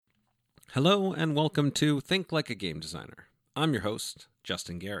Hello and welcome to Think Like a Game Designer. I'm your host,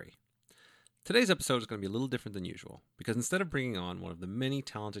 Justin Gary. Today's episode is going to be a little different than usual because instead of bringing on one of the many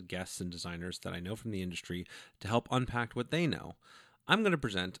talented guests and designers that I know from the industry to help unpack what they know, I'm going to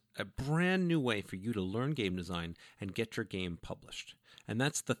present a brand new way for you to learn game design and get your game published. And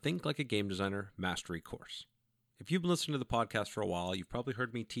that's the Think Like a Game Designer Mastery Course. If you've been listening to the podcast for a while, you've probably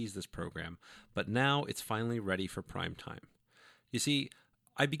heard me tease this program, but now it's finally ready for prime time. You see,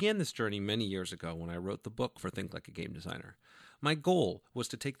 I began this journey many years ago when I wrote the book for Think Like a Game Designer. My goal was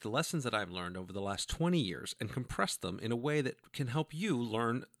to take the lessons that I've learned over the last 20 years and compress them in a way that can help you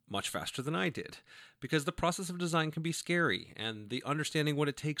learn much faster than I did. Because the process of design can be scary, and the understanding what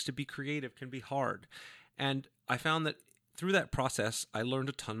it takes to be creative can be hard. And I found that through that process, I learned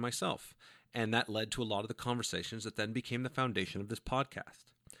a ton myself. And that led to a lot of the conversations that then became the foundation of this podcast.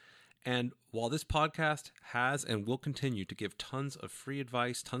 And while this podcast has and will continue to give tons of free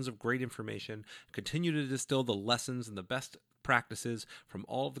advice, tons of great information, continue to distill the lessons and the best practices from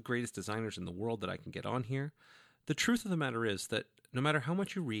all of the greatest designers in the world that I can get on here, the truth of the matter is that no matter how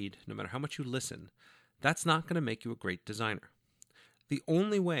much you read, no matter how much you listen, that's not going to make you a great designer. The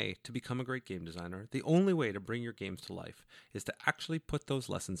only way to become a great game designer, the only way to bring your games to life, is to actually put those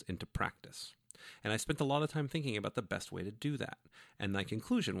lessons into practice. And I spent a lot of time thinking about the best way to do that. And my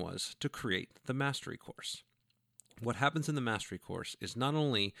conclusion was to create the Mastery Course. What happens in the Mastery Course is not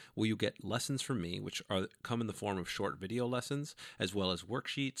only will you get lessons from me, which come in the form of short video lessons, as well as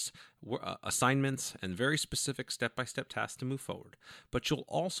worksheets, assignments, and very specific step-by-step tasks to move forward, but you'll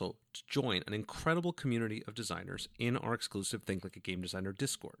also join an incredible community of designers in our exclusive Think Like a Game Designer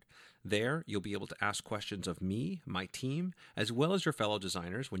Discord. There, you'll be able to ask questions of me, my team, as well as your fellow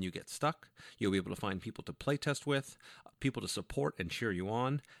designers when you get stuck. You'll be able to find people to playtest with, people to support and cheer you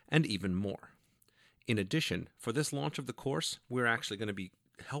on, and even more. In addition, for this launch of the course, we're actually going to be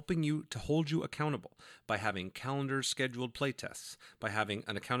helping you to hold you accountable by having calendars scheduled playtests, by having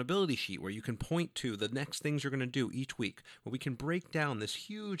an accountability sheet where you can point to the next things you're going to do each week, where we can break down this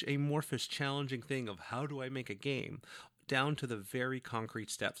huge, amorphous, challenging thing of how do I make a game, down to the very concrete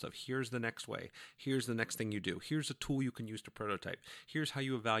steps of here's the next way, here's the next thing you do, here's a tool you can use to prototype, here's how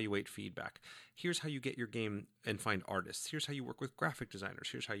you evaluate feedback, here's how you get your game and find artists, here's how you work with graphic designers,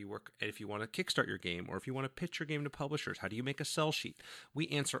 here's how you work if you want to kickstart your game or if you want to pitch your game to publishers, how do you make a sell sheet? We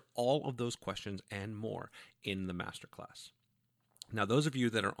answer all of those questions and more in the masterclass. Now, those of you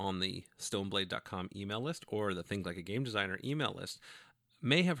that are on the stoneblade.com email list or the Think Like a Game Designer email list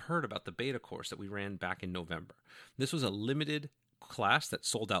may have heard about the beta course that we ran back in November. This was a limited class that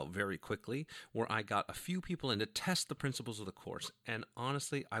sold out very quickly, where I got a few people in to test the principles of the course, and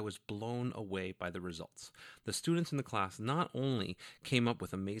honestly, I was blown away by the results. The students in the class not only came up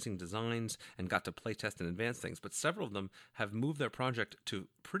with amazing designs and got to playtest and advance things, but several of them have moved their project to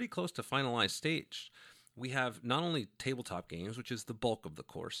pretty close to finalized stage. We have not only tabletop games, which is the bulk of the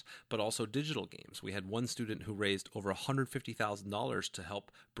course, but also digital games. We had one student who raised over $150,000 to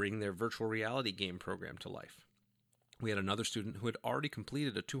help bring their virtual reality game program to life. We had another student who had already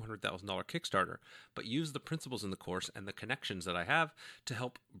completed a $200,000 Kickstarter, but used the principles in the course and the connections that I have to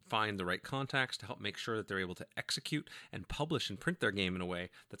help find the right contacts, to help make sure that they're able to execute and publish and print their game in a way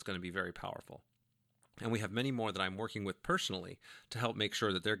that's going to be very powerful. And we have many more that I'm working with personally to help make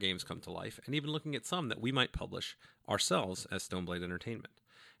sure that their games come to life, and even looking at some that we might publish ourselves as Stoneblade Entertainment.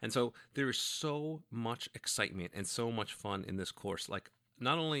 And so there is so much excitement and so much fun in this course. Like,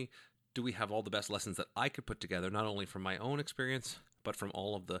 not only do we have all the best lessons that I could put together, not only from my own experience, but from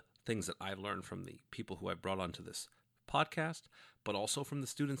all of the things that I've learned from the people who I've brought onto this podcast, but also from the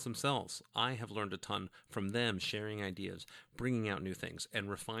students themselves. I have learned a ton from them sharing ideas, bringing out new things, and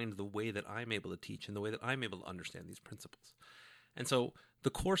refined the way that I'm able to teach and the way that I'm able to understand these principles. And so the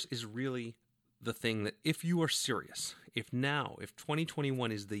course is really the thing that if you are serious, if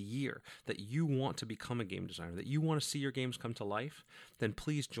 2021 is the year that you want to become a game designer, that you want to see your games come to life, then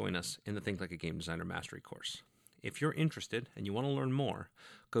please join us in the Think Like a Game Designer Mastery Course. If you're interested and you want to learn more,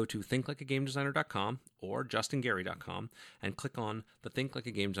 go to thinklikeagamedesigner.com or justingary.com and click on the Think Like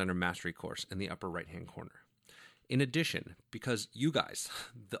a Game Designer Mastery Course in the upper right-hand corner. In addition, because you guys,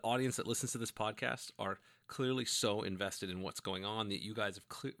 the audience that listens to this podcast, are clearly so invested in what's going on, that you guys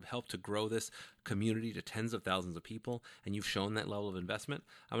have helped to grow this community to tens of thousands of people, and you've shown that level of investment,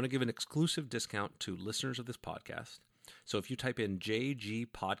 I'm going to give an exclusive discount to listeners of this podcast. So if you type in JG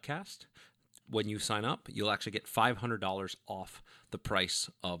Podcast, when you sign up, you'll actually get $500 off the price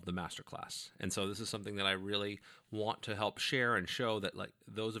of the masterclass. And so this is something that I really want to help share and show that, like,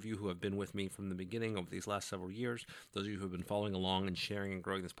 those of you who have been with me from the beginning over these last several years, those of you who have been following along and sharing and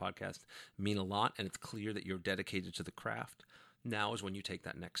growing this podcast mean a lot, and it's clear that you're dedicated to the craft. Now is when you take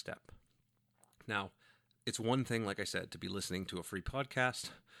that next step. Now, it's one thing, like I said, to be listening to a free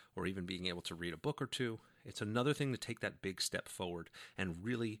podcast or even being able to read a book or two. It's another thing to take that big step forward and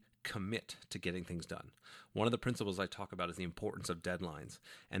really commit to getting things done. One of the principles I talk about is the importance of deadlines,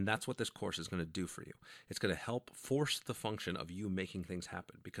 and that's what this course is going to do for you. It's going to help force the function of you making things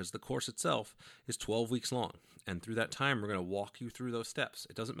happen, because the course itself is 12 weeks long, and through that time, we're going to walk you through those steps.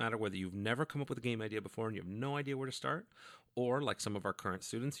 It doesn't matter whether you've never come up with a game idea before and you have no idea where to start, or like some of our current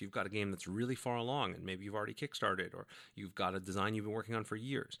students, you've got a game that's really far along and maybe you've already kickstarted, or you've got a design you've been working on for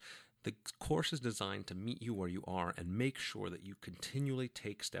years. The course is designed to meet you where you are and make sure that you continually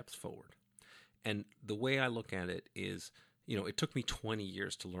take steps forward. And the way I look at it is, it took me 20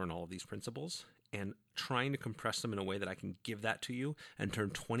 years to learn all of these principles, and trying to compress them in a way that I can give that to you and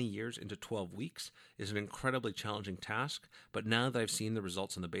turn 20 years into 12 weeks is an incredibly challenging task. But now that I've seen the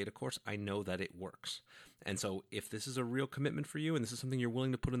results in the beta course, I know that it works. And so if this is a real commitment for you and this is something you're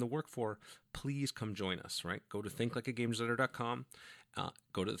willing to put in the work for, please come join us, right? Go to thinklikeagamedesigner.com,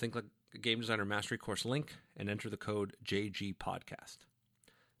 go to the Think Like a Game Designer Mastery Course link and enter the code JGPodcast.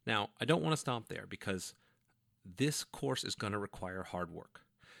 Now, I don't want to stop there, because this course is going to require hard work.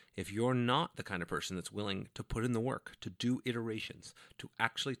 If you're not the kind of person that's willing to put in the work, to do iterations, to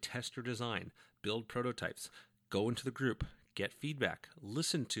actually test your design, build prototypes, go into the group, get feedback,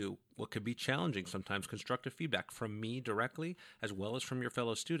 listen to what could be challenging, sometimes constructive feedback from me directly, as well as from your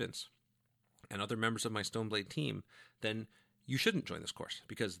fellow students and other members of my Stoneblade team, then you shouldn't join this course,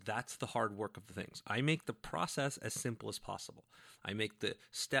 because that's the hard work of the things. I make the process as simple as possible. I make the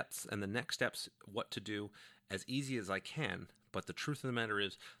steps and the next steps, what to do, as easy as I can. But the truth of the matter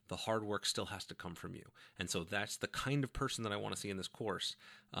is, the hard work still has to come from you. And so that's the kind of person that I want to see in this course.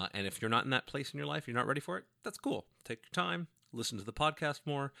 And if you're not in that place in your life, you're not ready for it, that's cool. Take your time, listen to the podcast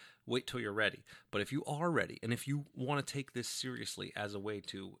more, wait till you're ready. But if you are ready, and if you want to take this seriously as a way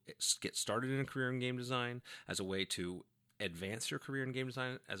to get started in a career in game design, as a way to advance your career in game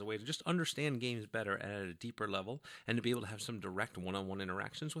design, as a way to just understand games better and at a deeper level, and to be able to have some direct one-on-one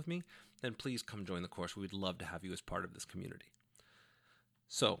interactions with me, then please come join the course. We'd love to have you as part of this community.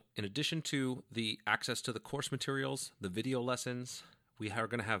 So, in addition to the access to the course materials, the video lessons, we are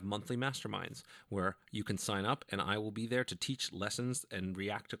going to have monthly masterminds where you can sign up, and I will be there to teach lessons and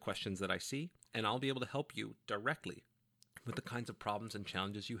react to questions that I see, and I'll be able to help you directly with the kinds of problems and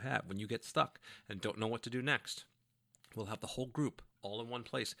challenges you have when you get stuck and don't know what to do next. We'll have the whole group all in one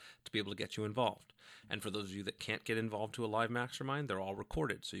place to be able to get you involved. And for those of you that can't get involved to a live mastermind, they're all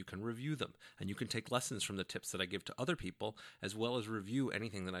recorded, so you can review them, and you can take lessons from the tips that I give to other people, as well as review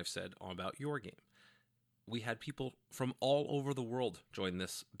anything that I've said about your game. We had people from all over the world join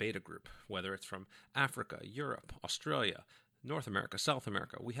this beta group, whether it's from Africa, Europe, Australia, North America, South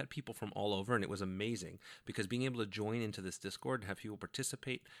America. We had people from all over, and it was amazing, because being able to join into this Discord and have people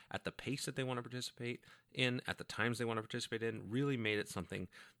participate at the pace that they want to participate in, at the times they want to participate in, really made it something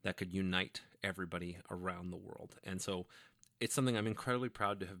that could unite everybody around the world. And so it's something I'm incredibly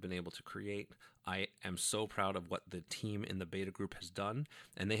proud to have been able to create. I am so proud of what the team in the beta group has done,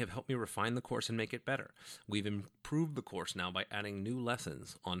 and they have helped me refine the course and make it better. We've improved the course now by adding new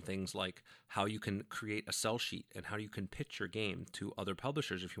lessons on things like how you can create a sell sheet and how you can pitch your game to other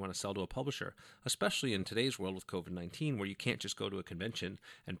publishers if you want to sell to a publisher, especially in today's world with COVID-19, where you can't just go to a convention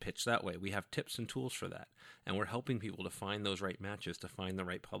and pitch that way. We have tips and tools for that, and we're helping people to find those right matches, to find the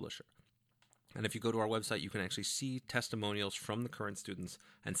right publisher. And if you go to our website, you can actually see testimonials from the current students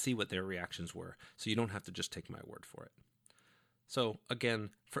and see what their reactions were, so you don't have to just take my word for it. So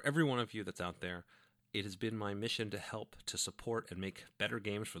again, for every one of you that's out there, it has been my mission to help, to support, and make better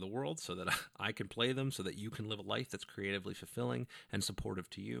games for the world so that I can play them, so that you can live a life that's creatively fulfilling and supportive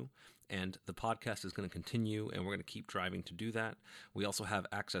to you. And the podcast is going to continue, and we're going to keep driving to do that. We also have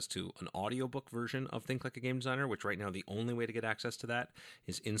access to an audiobook version of Think Like a Game Designer, which right now the only way to get access to that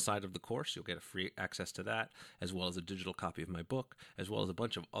is inside of the course. You'll get a free access to that, as well as a digital copy of my book, as well as a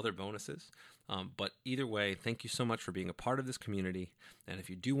bunch of other bonuses. But either way, thank you so much for being a part of this community. And if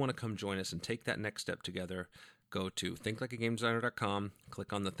you do want to come join us and take that next step together, go to thinklikeagamedesigner.com,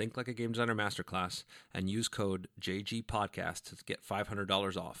 click on the Think Like a Game Designer Masterclass, and use code JGPodcast to get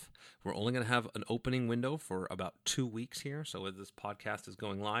 $500 off. We're only going to have an opening window for about 2 weeks here, so as this podcast is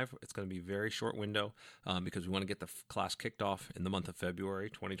going live, it's going to be a very short window because we want to get the class kicked off in the month of February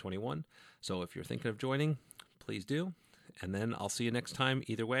 2021. So if you're thinking of joining, please do. And then I'll see you next time,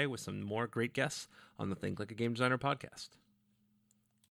 either way, with some more great guests on the Think Like a Game Designer podcast.